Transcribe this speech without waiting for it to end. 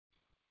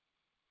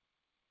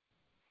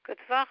Good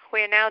Vach.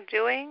 We are now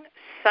doing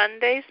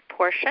Sunday's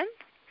portion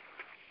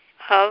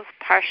of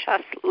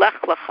Parshas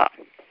Lech Lecha.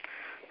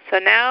 So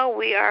now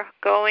we are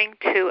going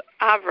to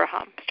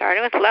Avraham,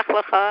 starting with Lech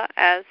Lecha.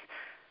 As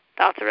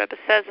the Alter Rebbe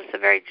says, it's a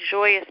very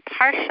joyous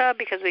parsha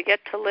because we get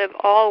to live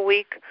all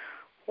week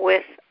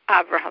with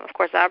Avraham. Of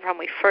course, Avraham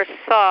we first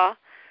saw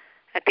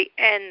at the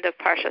end of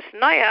Parshas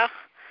Noach,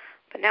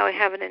 but now we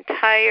have an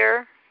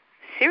entire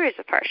series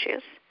of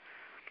parshas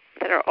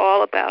that are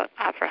all about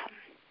Avraham.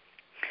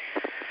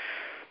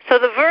 So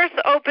the verse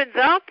opens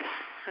up,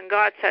 and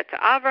God said to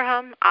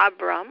Avraham,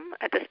 Abram,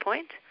 at this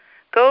point,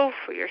 go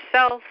for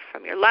yourself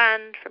from your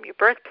land, from your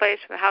birthplace,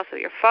 from the house of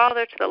your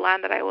father, to the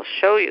land that I will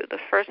show you. The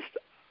first,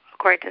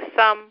 according to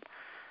some,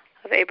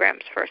 of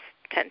Abraham's first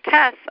 10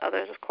 tests.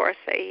 Others, of course,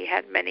 say he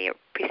had many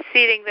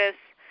preceding this.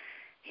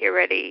 He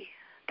already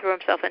threw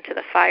himself into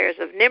the fires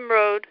of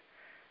Nimrod,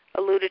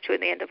 alluded to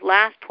in the end of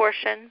last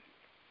portion.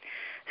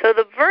 So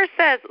the verse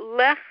says,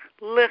 Lech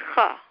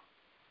Lecha.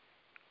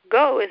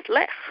 Go is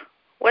Lech.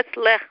 What's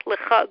Lech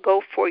Lecha?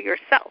 Go for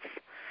yourself.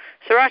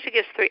 So Rashi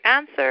gives three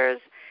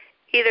answers.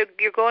 Either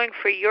you're going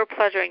for your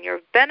pleasure and your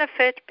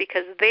benefit,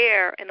 because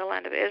there, in the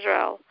land of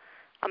Israel,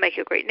 I'll make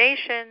you a great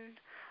nation.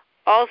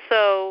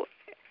 Also,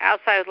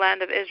 outside of the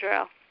land of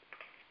Israel,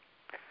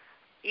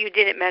 you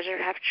didn't measure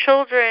to have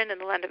children. In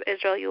the land of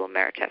Israel, you will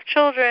merit to have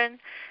children.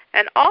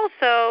 And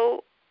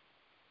also,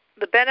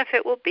 the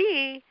benefit will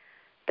be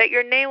that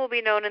your name will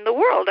be known in the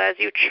world as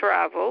you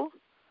travel.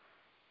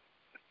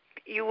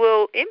 You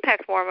will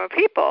impact more and more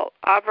people.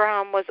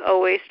 Abraham was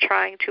always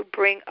trying to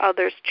bring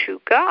others to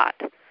God.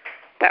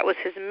 That was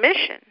his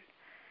mission.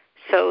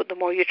 So the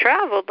more you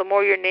travel, the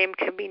more your name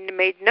can be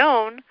made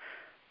known,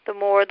 the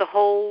more the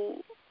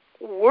whole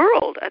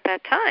world at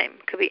that time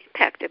could be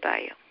impacted by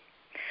you.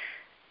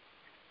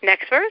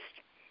 Next verse,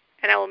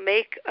 and I will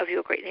make of you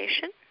a great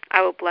nation.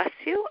 I will bless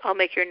you. I'll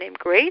make your name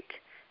great,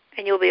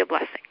 and you'll be a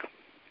blessing.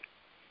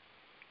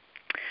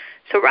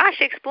 So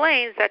Rashi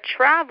explains that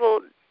travel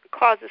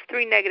causes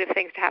three negative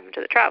things to happen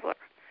to the traveler.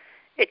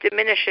 It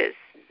diminishes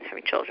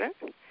having children,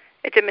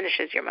 it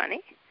diminishes your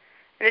money,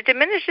 and it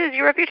diminishes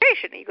your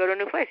reputation. You go to a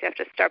new place, you have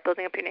to start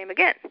building up your name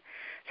again.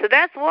 So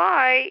that's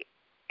why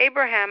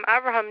Abraham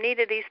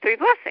needed these three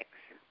blessings,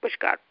 which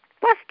God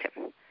blessed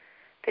him.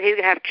 That he's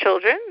going to have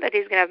children, that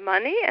he's going to have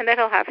money, and that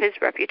he'll have his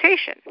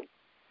reputation.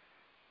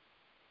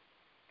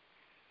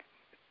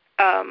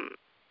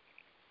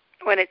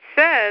 When it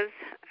says,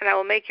 and I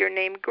will make your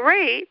name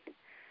great,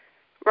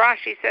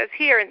 Rashi says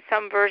here, in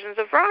some versions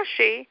of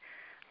Rashi,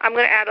 I'm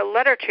going to add a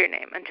letter to your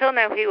name. Until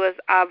now he was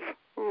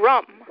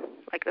Avram,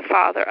 like the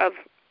father of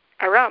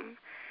Aram.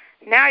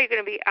 Now you're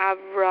going to be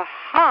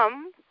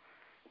Avraham,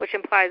 which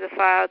implies the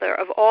father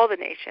of all the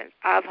nations.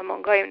 Av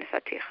hamon goyim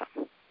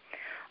nesaticha.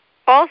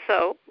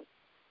 Also,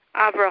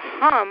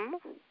 Avraham,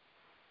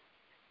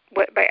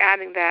 by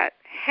adding that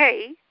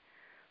hey,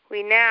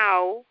 we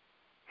now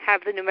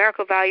have the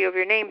numerical value of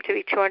your name to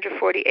be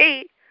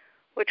 248,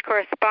 which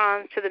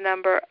corresponds to the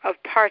number of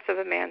parts of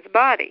a man's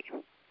body.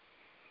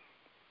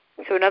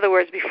 So in other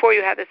words, before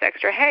you had this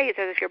extra hey, it's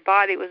as if your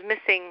body was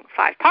missing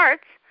 5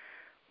 parts,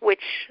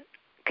 which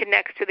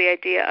connects to the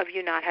idea of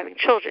you not having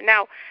children.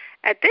 Now,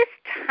 at this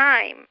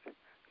time,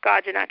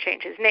 God did not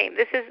change his name.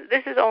 This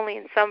is only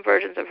in some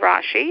versions of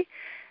Rashi.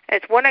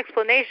 It's one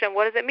explanation.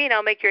 What does it mean?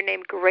 I'll make your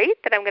name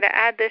great, that I'm going to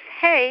add this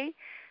hey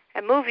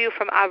and move you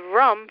from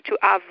Avram to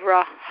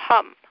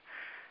Avraham.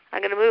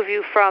 I'm going to move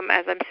you from,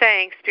 as I'm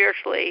saying,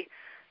 spiritually,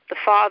 the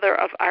father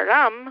of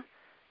Aram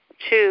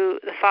to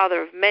the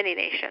father of many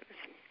nations.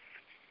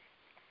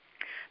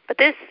 But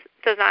this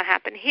does not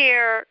happen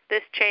here.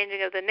 This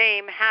changing of the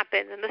name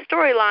happens in the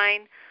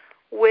storyline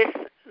with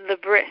the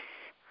bris,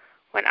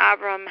 when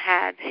Avram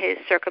had his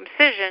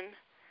circumcision,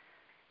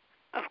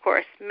 of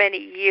course, many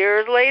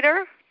years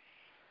later,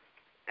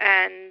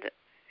 and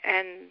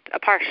a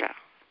parsha.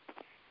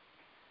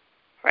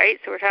 Right?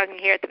 So we're talking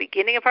here at the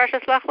beginning of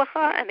Parshas Lech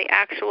Lecha, and the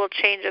actual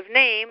change of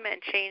name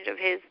and change of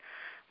his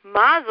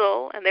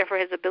mazel, and therefore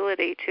his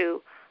ability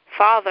to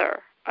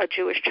father a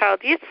Jewish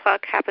child,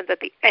 Yitzchak, happens at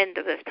the end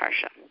of this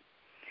parsha.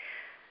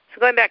 So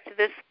going back to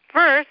this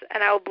verse,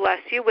 and I will bless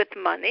you with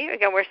money.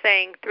 Again, we're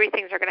saying three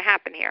things are going to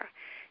happen here.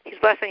 He's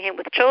blessing him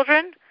with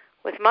children,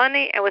 with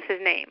money, and with his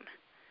name.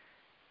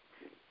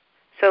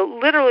 So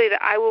literally,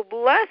 that I will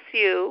bless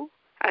you,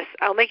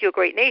 I'll make you a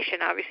great nation.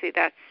 Obviously,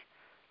 that's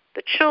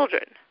the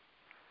children.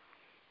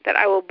 That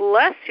I will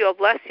bless you, I'll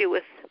bless you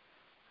with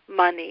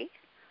money.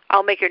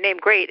 I'll make your name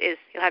great is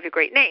you'll have your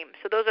great name.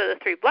 So those are the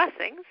three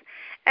blessings.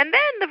 And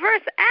then the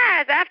verse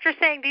adds, after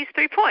saying these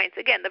 3 points,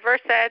 again, the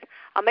verse said,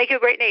 I'll make you a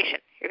great nation.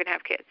 You're going to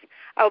have kids.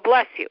 I will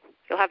bless you.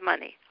 You'll have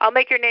money. I'll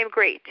make your name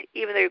great.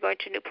 Even though you're going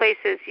to new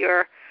places,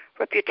 your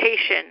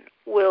reputation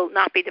will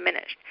not be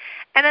diminished.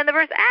 And then the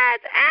verse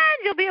adds, and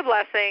you'll be a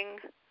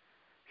blessing.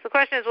 So the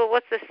question is, well,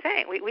 what's this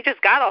saying? We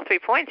just got all 3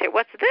 points here.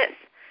 What's this?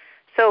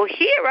 So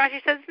here,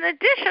 Rashi says it's an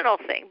additional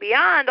thing.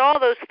 Beyond all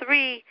those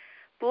 3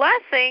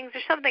 blessings,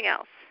 there's something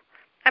else.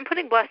 I'm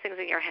putting blessings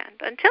in your hand.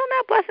 Until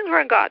now, blessings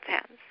were in God's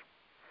hands.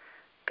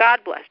 God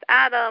blessed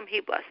Adam, he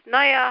blessed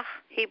Noach,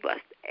 he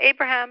blessed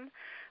Abraham,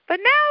 but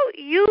now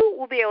you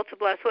will be able to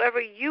bless whoever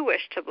you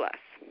wish to bless.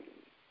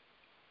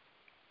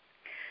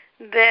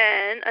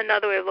 Then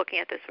another way of looking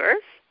at this verse,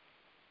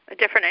 a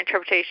different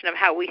interpretation of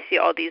how we see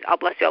all these, I'll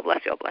bless you, I'll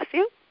bless you, I'll bless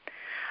you.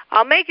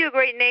 I'll make you a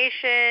great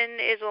nation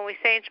is when we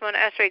say in Shemona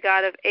Esrei,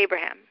 God of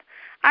Abraham.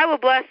 I will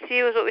bless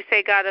you is what we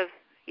say, God of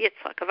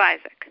Yitzchak, of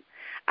Isaac.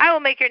 I will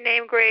make your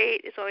name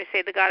great is when we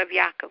say the God of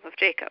Yaakov, of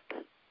Jacob.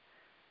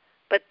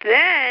 But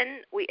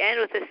then we end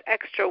with this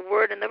extra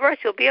word in the verse,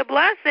 you'll be a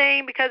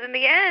blessing, because in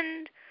the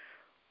end,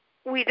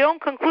 we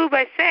don't conclude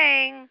by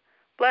saying,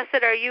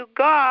 blessed are you,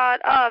 God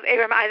of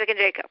Abraham, Isaac, and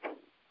Jacob.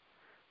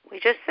 We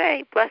just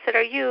say, blessed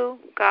are you,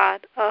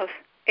 God of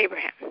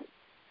Abraham.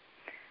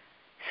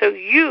 So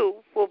you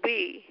will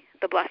be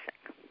the blessing.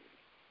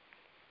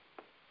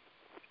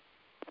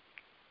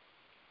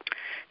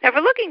 Now, if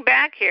we're looking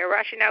back here,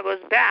 Rashi now goes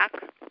back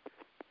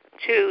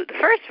to the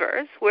first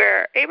verse,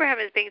 where Abraham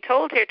is being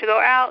told here to go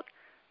out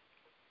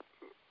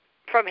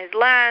from his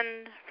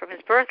land, from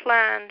his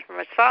birthland, from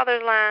his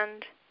father's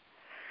land.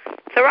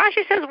 So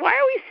Rashi says, why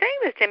are we saying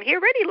this to him? He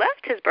already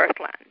left his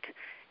birthland.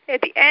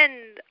 At the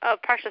end of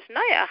Parshas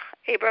Noach,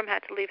 Abraham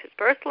had to leave his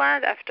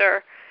birthland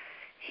after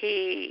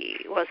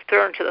he was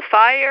thrown to the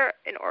fire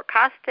in Ur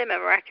Kasdim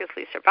and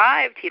miraculously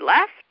survived. He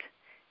left.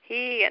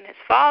 He and his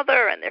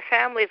father and their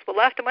families were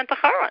left and went to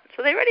Haran.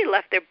 So they already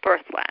left their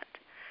birthland.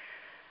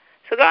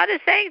 So God is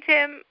saying to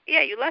him,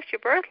 yeah, you left your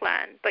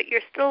birthland, but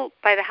you're still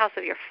by the house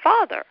of your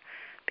father,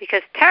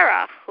 because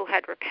Terach, who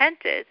had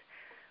repented,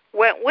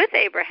 went with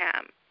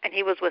Abraham, and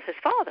he was with his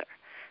father.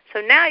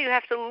 So now you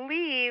have to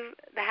leave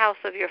the house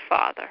of your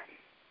father.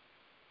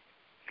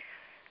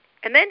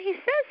 And then he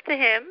says to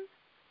him,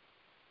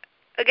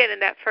 again in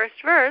that first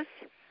verse,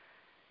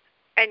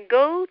 and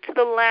go to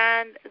the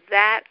land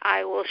that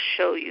I will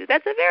show you.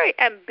 That's a very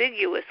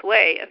ambiguous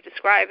way of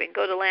describing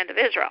go to the land of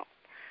Israel.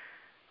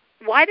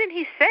 Why didn't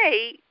he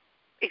say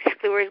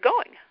exactly where he's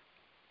going?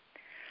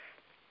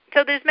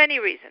 So there's many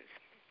reasons.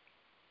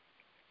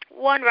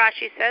 One,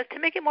 Rashi says, to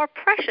make it more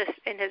precious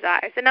in his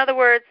eyes. In other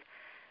words,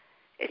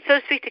 it's so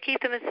to speak to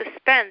keep them in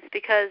suspense,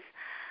 because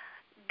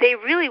they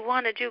really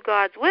want to do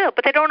God's will,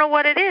 but they don't know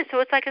what it is. So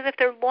it's like as if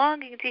they're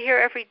longing to hear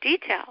every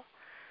detail.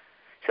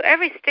 So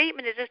every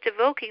statement is just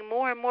evoking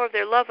more and more of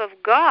their love of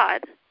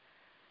God.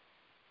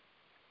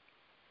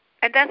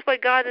 And that's why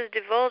God is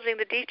divulging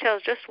the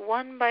details just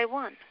one by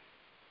one.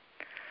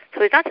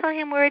 So he's not telling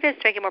him where it is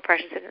to make it more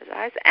precious in his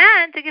eyes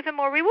and to give him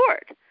more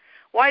reward.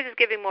 Why is this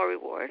giving more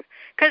reward?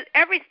 Because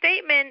every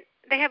statement,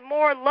 they have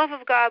more love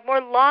of God,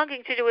 more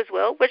longing to do his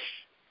will, which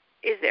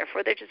is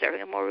therefore they're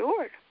deserving of more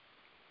reward.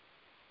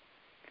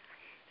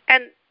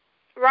 And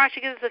Rashi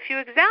gives us a few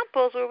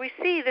examples where we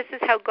see this is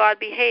how God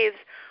behaves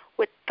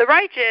with the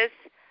righteous,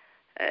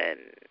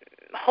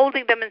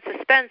 holding them in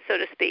suspense, so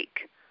to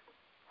speak.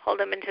 Hold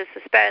them into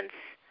suspense,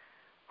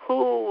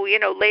 who,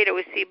 later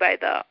we see by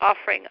the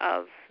offering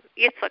of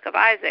Yitzchak, of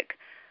Isaac,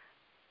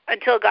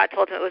 until God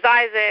told him it was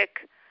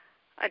Isaac,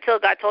 until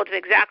God told him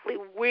exactly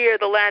where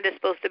the land is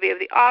supposed to be of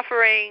the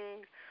offering,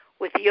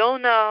 with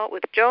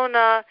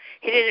Jonah.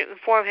 He didn't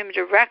inform him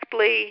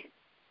directly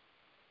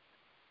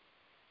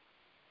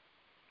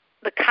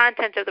the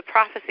content of the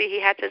prophecy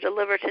he had to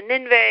deliver to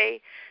Nineveh.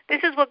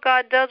 This is what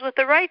God does with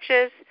the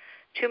righteous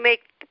to make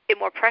it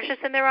more precious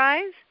in their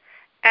eyes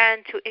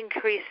and to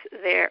increase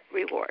their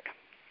reward.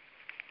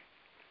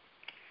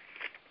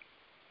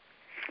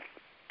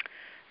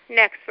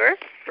 Next verse,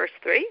 verse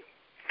 3.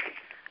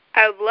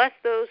 I will bless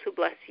those who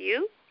bless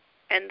you,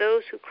 and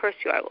those who curse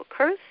you I will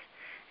curse,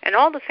 and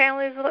all the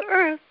families of the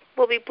earth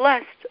will be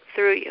blessed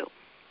through you.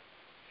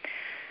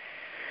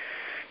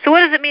 So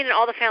what does it mean that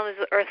all the families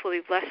of the earth will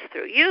be blessed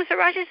through you? So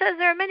Rashi says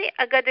there are many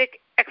Agadic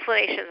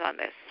explanations on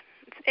this.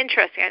 It's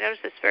interesting. I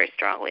noticed this very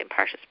strongly in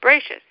Parshas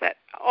Bereishis, that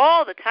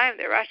all the time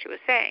there Rashi was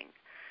saying,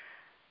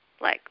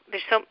 like,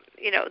 there's some,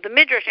 the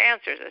Midrash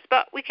answers this,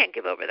 but we can't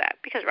give over that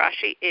because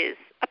Rashi is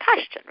a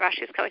Pashtan.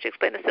 Rashi is coming to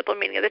explain the simple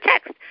meaning of the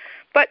text.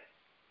 But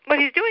what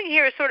he's doing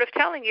here is sort of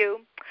telling you,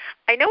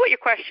 I know what your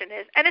question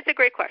is, and it's a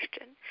great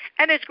question,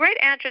 and there's great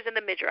answers in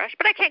the Midrash,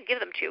 but I can't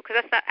give them to you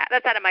because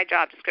that's out of my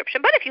job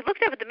description. But if you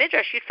looked up at the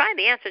Midrash, you'd find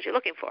the answers you're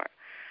looking for.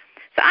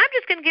 So I'm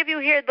just going to give you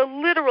here the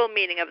literal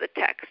meaning of the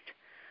text.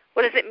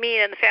 What does it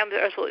mean, and the families of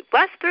the earth will be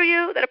blessed through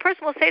you? That a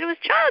person will say to his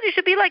child, you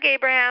should be like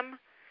Abraham.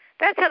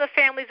 That's how the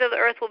families of the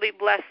earth will be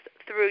blessed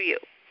through you.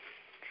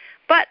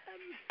 But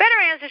better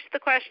answers to the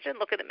question,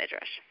 look at the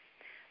Midrash.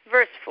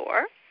 Verse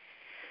 4.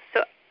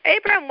 So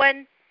Abraham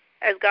went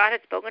as God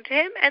had spoken to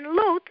him, and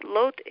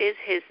Lot is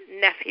his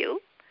nephew,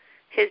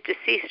 his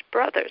deceased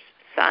brother's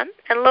son,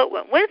 and Lot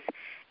went with.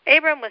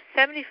 Abraham was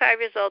 75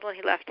 years old when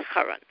he left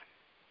Haran.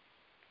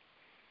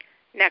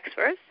 Next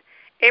verse.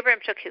 Abraham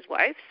took his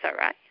wife,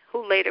 Sarai,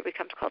 who later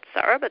becomes called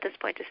Sarah, but at this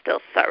point is still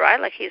Sarai,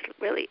 like he's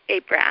really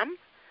Abram,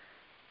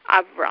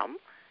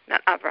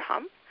 not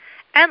Avraham,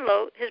 and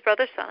Lot, his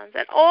brother's sons,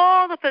 and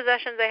all the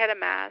possessions they had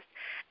amassed,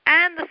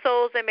 and the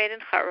souls they made in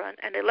Haran,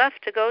 and they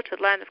left to go to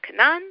the land of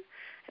Canaan,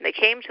 and they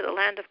came to the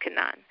land of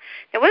Canaan.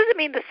 Now, what does it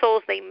mean, the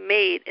souls they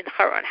made in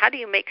Haran? How do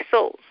you make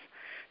souls?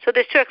 So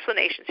there's two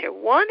explanations here.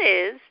 One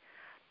is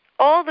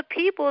all the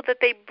people that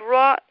they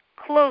brought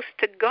close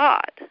to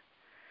God.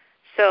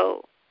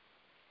 So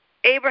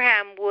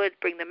Abraham would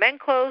bring the men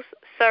close,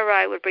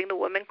 Sarai would bring the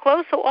women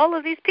close, so all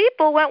of these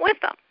people went with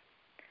them,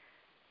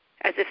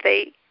 as if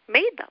they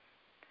made them.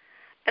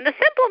 And the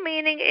simple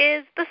meaning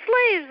is the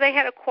slaves they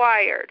had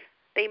acquired,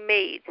 they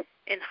made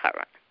in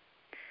Haran.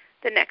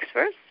 The next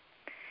verse.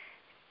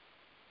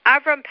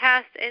 Avram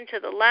passed into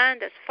the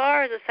land as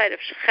far as the site of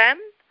Shechem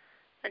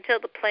until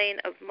the plain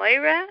of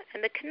Moreh,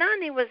 and the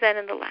Canaanite was then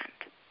in the land.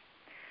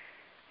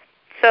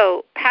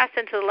 So, passed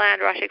into the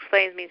land, Rashi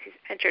explains, means he's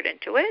entered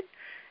into it.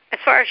 As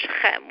far as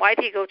Shechem, why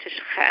did he go to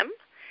Shechem?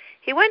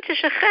 He went to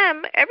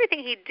Shechem, everything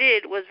he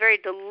did was very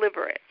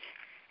deliberate.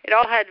 It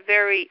all had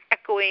very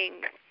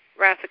echoing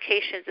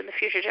ramifications in the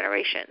future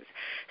generations.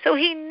 So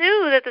he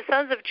knew that the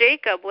sons of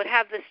Jacob would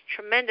have this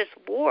tremendous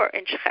war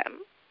in Shechem,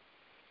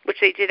 which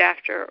they did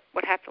after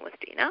what happened with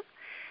Dinah,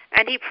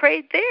 and he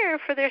prayed there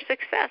for their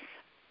success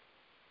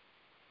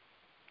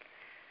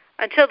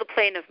until the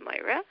plain of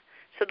Moreh.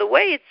 So the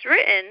way it's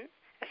written,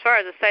 as far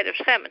as the site of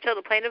Shechem, until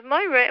the plain of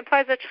Moreh,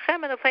 implies that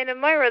Shechem and the plain of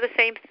Moreh are the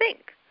same thing.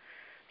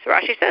 So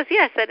Rashi says,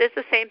 yes, that is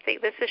the same thing.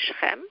 This is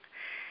Shechem.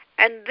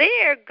 And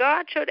there,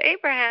 God showed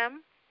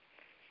Abraham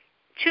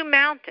two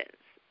mountains,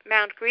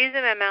 Mount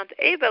Gerizim and Mount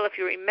Abel. If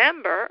you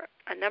remember,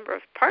 a number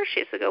of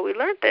parshas ago we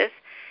learned this,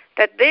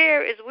 that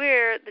there is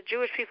where the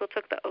Jewish people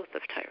took the oath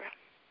of Torah.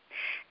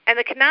 And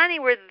the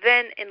Canaanite were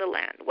then in the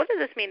land. What does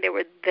this mean, they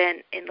were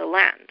then in the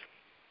land?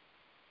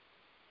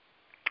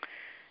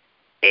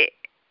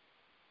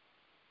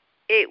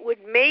 It would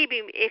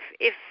maybe, if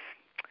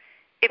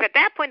at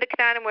that point the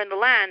Canaanite were in the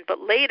land, but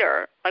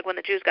later, like when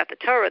the Jews got the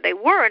Torah, they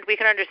weren't, we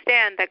can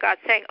understand that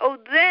God's saying, oh,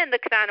 then the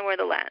Canaanite were in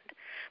the land.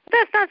 But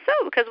that's not so,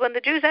 because when the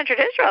Jews entered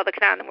Israel, the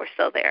Canaanite were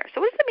still there.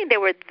 So what does it mean they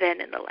were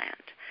then in the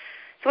land?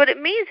 So what it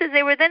means is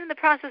they were then in the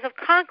process of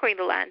conquering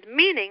the land,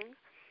 meaning,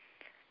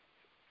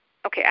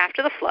 okay,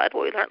 after the flood,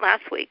 what we learned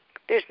last week,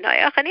 there's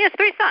Noach, and he has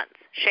three sons,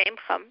 Shem,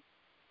 Ham,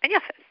 and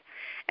Japheth.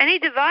 And he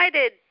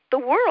divided the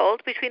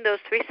world between those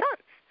three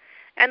sons.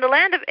 And the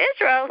land of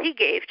Israel he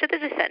gave to the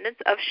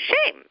descendants of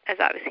Shem, as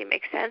obviously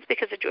makes sense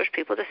because the Jewish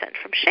people descend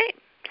from Shem,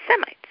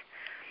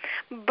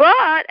 Semites.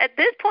 But at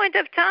this point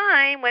of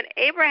time, when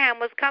Abraham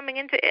was coming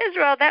into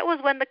Israel, that was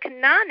when the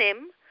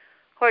Canaanim,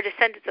 who are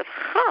descendants of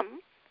Ham,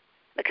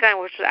 the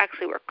Canaanim which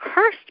actually were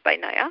cursed by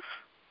Noach,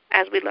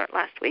 as we learned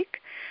last week,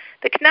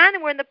 the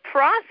Canaanim were in the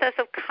process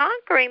of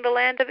conquering the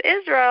land of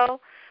Israel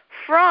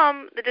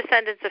from the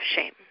descendants of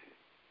Shem.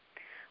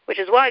 Which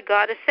is why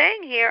God is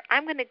saying here,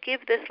 I'm going to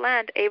give this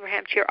land,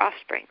 Abraham, to your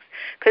offsprings.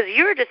 Because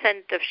you're a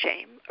descendant of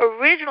Shem.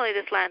 Originally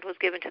this land was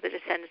given to the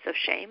descendants of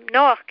Shem.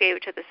 Noach gave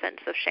it to the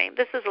descendants of Shem.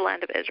 This is the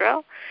land of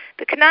Israel.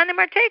 The Canaanim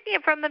are taking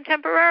it from them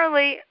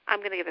temporarily. I'm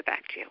going to give it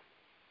back to you.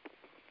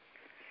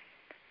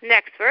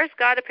 Next verse,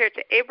 God appeared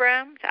to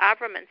Abram,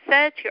 and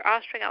said, to your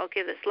offspring I will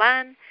give this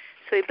land.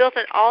 So he built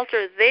an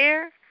altar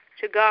there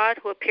to God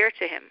who appeared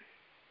to him.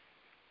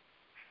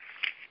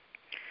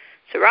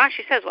 So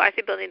Rashi says, why is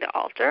he building the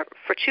altar?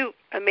 For two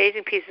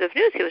amazing pieces of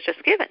news he was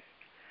just given.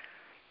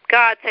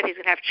 God said he's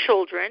going to have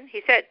children.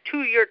 He said,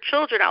 to your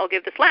children I will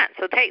give this land.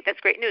 So hey, that's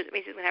great news. It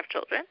means he's going to have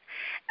children.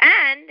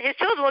 And his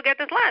children will get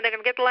this land. They're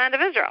going to get the land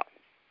of Israel.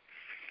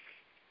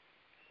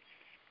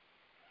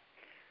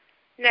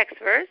 Next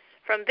verse.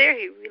 From there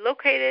he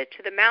relocated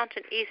to the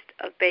mountain east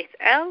of Beth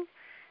El,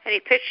 and he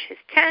pitched his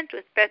tent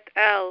with Beth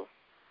El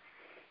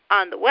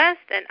on the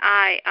west and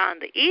Ai on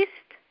the east.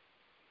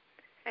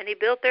 And he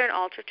built there an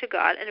altar to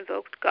God and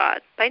invoked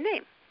God by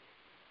name.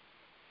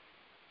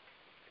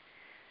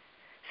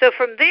 So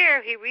from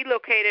there, he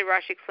relocated,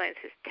 Rashi explains,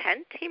 his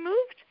tent he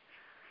moved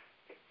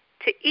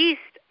to east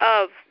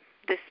of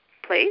this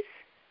place.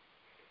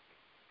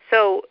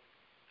 So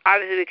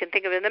obviously we can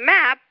think of it in the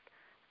map.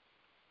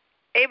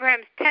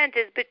 Abraham's tent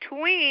is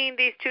between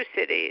these two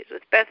cities,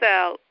 with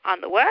Bethel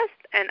on the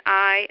west and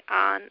Ai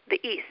on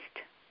the east.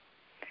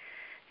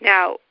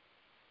 Now,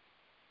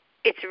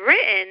 it's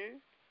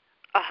written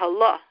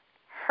Ahalah,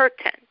 her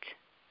tent,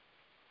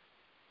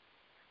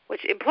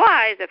 which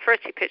implies that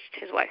first he pitched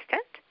his wife's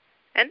tent,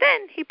 and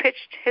then he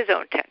pitched his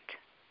own tent.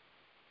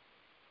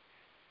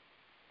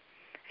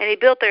 And he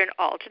built there an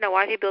altar. Now,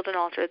 why did he build an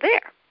altar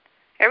there?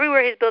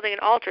 Everywhere he's building an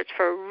altar, it's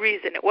for a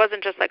reason. It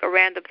wasn't just like a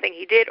random thing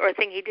he did or a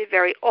thing he did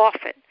very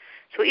often.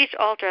 So each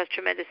altar has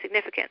tremendous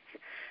significance.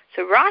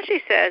 So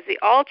Rashi says the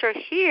altar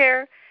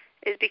here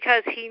is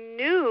because he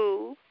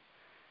knew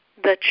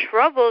the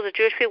troubles the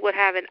Jewish people would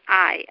have in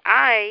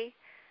Ai.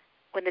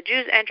 When the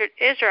Jews entered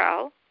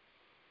Israel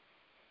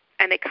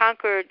and they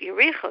conquered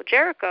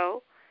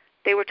Jericho,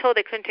 they were told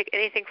they couldn't take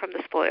anything from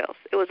the spoils.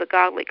 It was a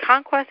godly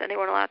conquest, and they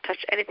weren't allowed to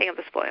touch anything of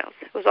the spoils.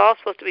 It was all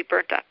supposed to be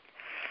burnt up.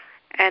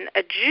 And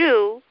a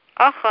Jew,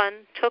 Achan,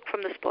 took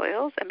from the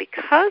spoils, and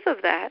because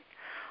of that,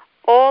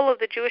 all of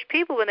the Jewish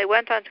people, when they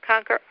went on to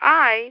conquer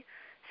Ai,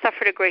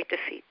 suffered a great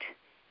defeat.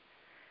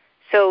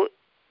 So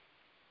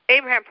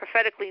Abraham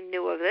prophetically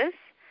knew of this,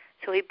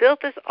 so he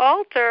built this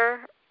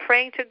altar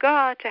praying to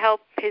God to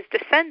help his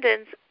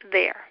descendants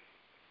there.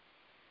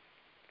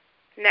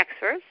 Next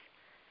verse.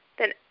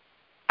 Then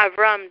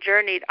Avram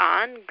journeyed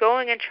on,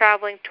 going and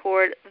traveling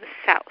toward the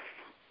south.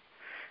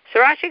 So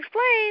Rashi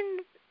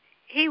explained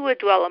he would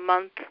dwell a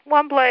month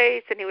one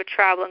place, and he would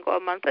travel and go a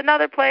month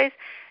another place,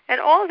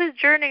 and all of his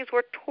journeys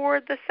were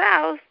toward the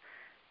south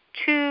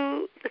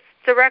to the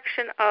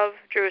direction of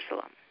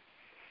Jerusalem.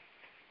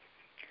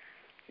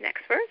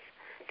 Next verse.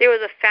 There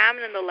was a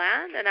famine in the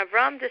land, and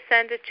Avram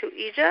descended to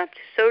Egypt,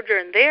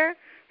 sojourned there,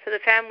 so the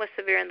famine was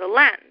severe in the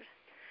land.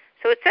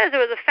 So it says there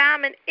was a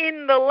famine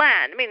in the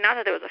land. I mean, not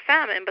that there was a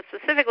famine, but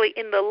specifically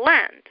in the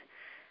land.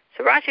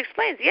 So Rashi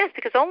explains, yes,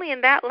 because only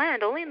in that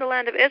land, only in the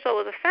land of Israel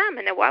was a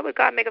famine. And why would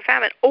God make a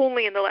famine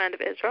only in the land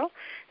of Israel?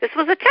 This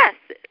was a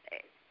test.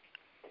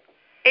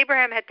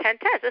 Abraham had 10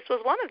 tests. This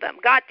was one of them.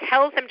 God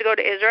tells him to go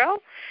to Israel,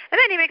 and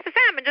then he makes a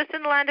famine just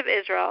in the land of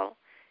Israel.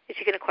 Is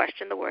he going to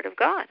question the word of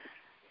God?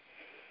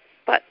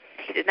 But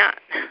he did not.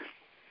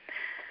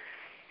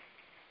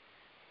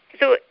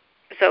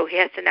 So he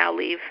has to now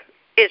leave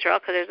Israel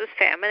because there's this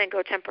famine and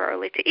go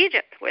temporarily to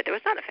Egypt where there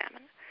was not a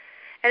famine.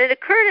 And it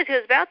occurred as he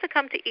was about to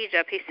come to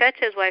Egypt, he said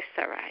to his wife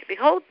Sarai,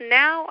 "Behold,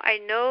 now I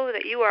know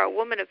that you are a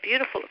woman of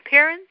beautiful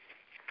appearance."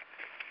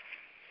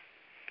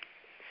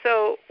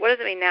 So what does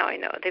it mean, now I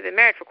know? They've been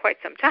married for quite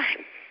some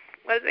time.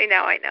 What does it mean,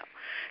 now I know?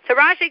 So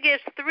Rashi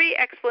gives 3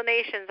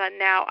 explanations on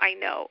now I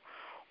know.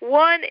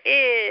 One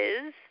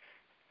is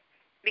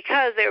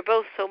because they were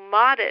both so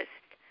modest,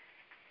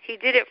 he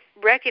didn't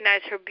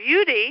recognize her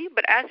beauty,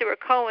 but as they were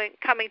coming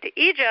to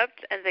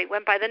Egypt, and they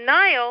went by the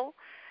Nile,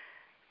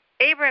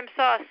 Abraham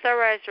saw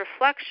Sarai's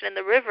reflection in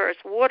the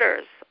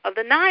waters of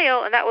the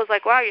Nile, and that was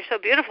like, wow, you're so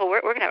beautiful,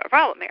 we're going to have a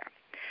problem here.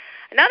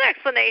 Another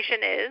explanation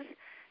is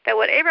that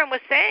what Abraham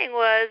was saying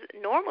was,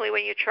 normally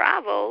when you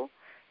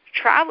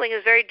traveling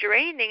is very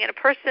draining, and a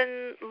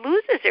person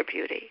loses their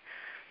beauty.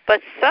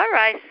 But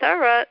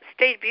Sarah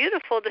stayed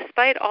beautiful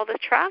despite all the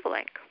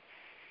traveling.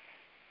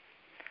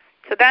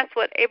 So that's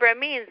what Abraham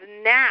means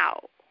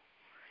now.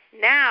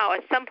 Now,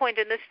 at some point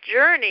in this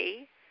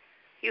journey,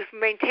 you've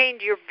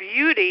maintained your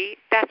beauty.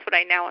 That's what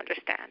I now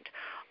understand.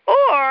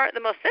 Or the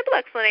most simple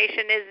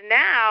explanation is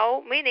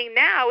now, meaning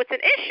now it's an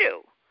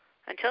issue.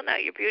 Until now,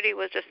 your beauty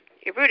wasn't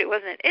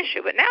an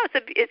issue, but now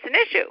it's an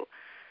issue,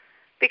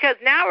 because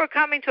now we're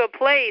coming to a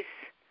place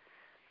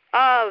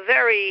of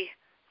very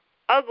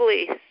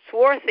ugly,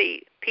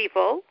 swarthy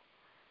people,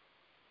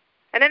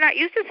 and they're not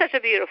used to such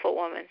a beautiful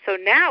woman. So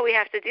now we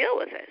have to deal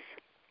with this.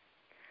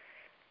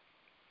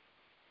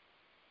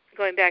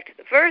 Going back to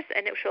the verse,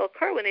 and it shall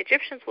occur when the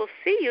Egyptians will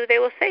see you, they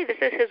will say,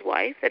 "This is his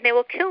wife," and they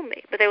will kill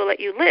me, but they will let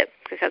you live,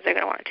 because they're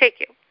going to want to take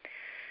you.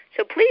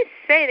 So please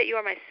say that you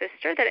are my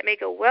sister, that it may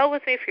go well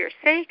with me for your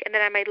sake, and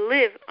that I may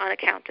live on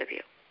account of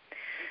you.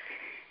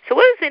 So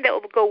what does it mean that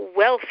will go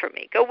well for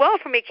me? Go well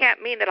for me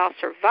can't mean that I'll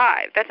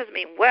survive. That doesn't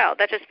mean well.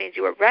 That just means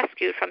you were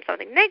rescued from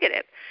something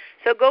negative.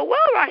 So go well,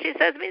 Rashi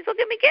says, means they'll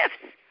give me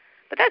gifts.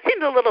 But that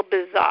seems a little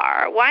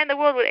bizarre. Why in the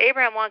world would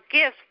Abraham want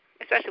gifts,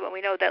 especially when we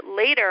know that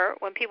later,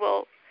 when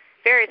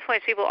various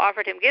points people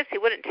offered him gifts, he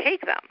wouldn't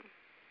take them.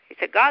 He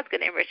said, God's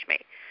going to enrich me.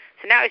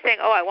 So now he's saying,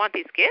 oh, I want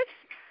these gifts?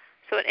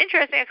 So an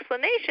interesting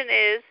explanation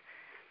is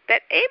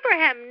that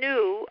Abraham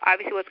knew,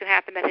 obviously, what's going to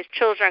happen, that his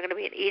children are going to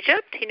be in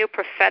Egypt. He knew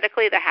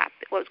prophetically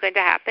what was going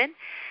to happen.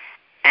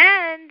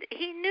 And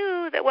he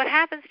knew that what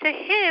happens to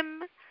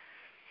him,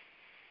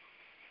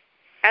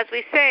 as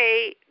we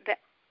say, that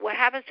what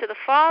happens to the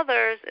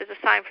fathers is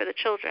a sign for the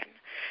children.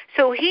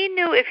 So he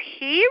knew if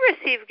he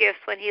received gifts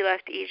when he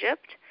left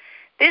Egypt,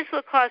 this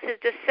would cause his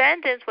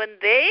descendants, when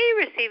they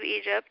receive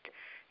Egypt,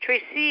 to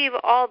receive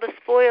all the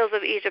spoils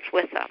of Egypt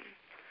with them.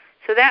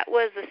 So that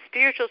was the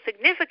spiritual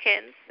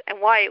significance and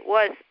why it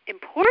was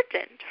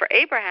important for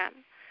Abraham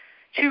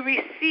to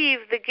receive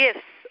the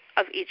gifts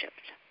of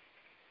Egypt.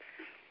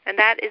 And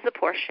that is the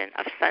portion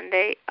of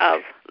Sunday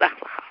of Lech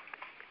Lecha.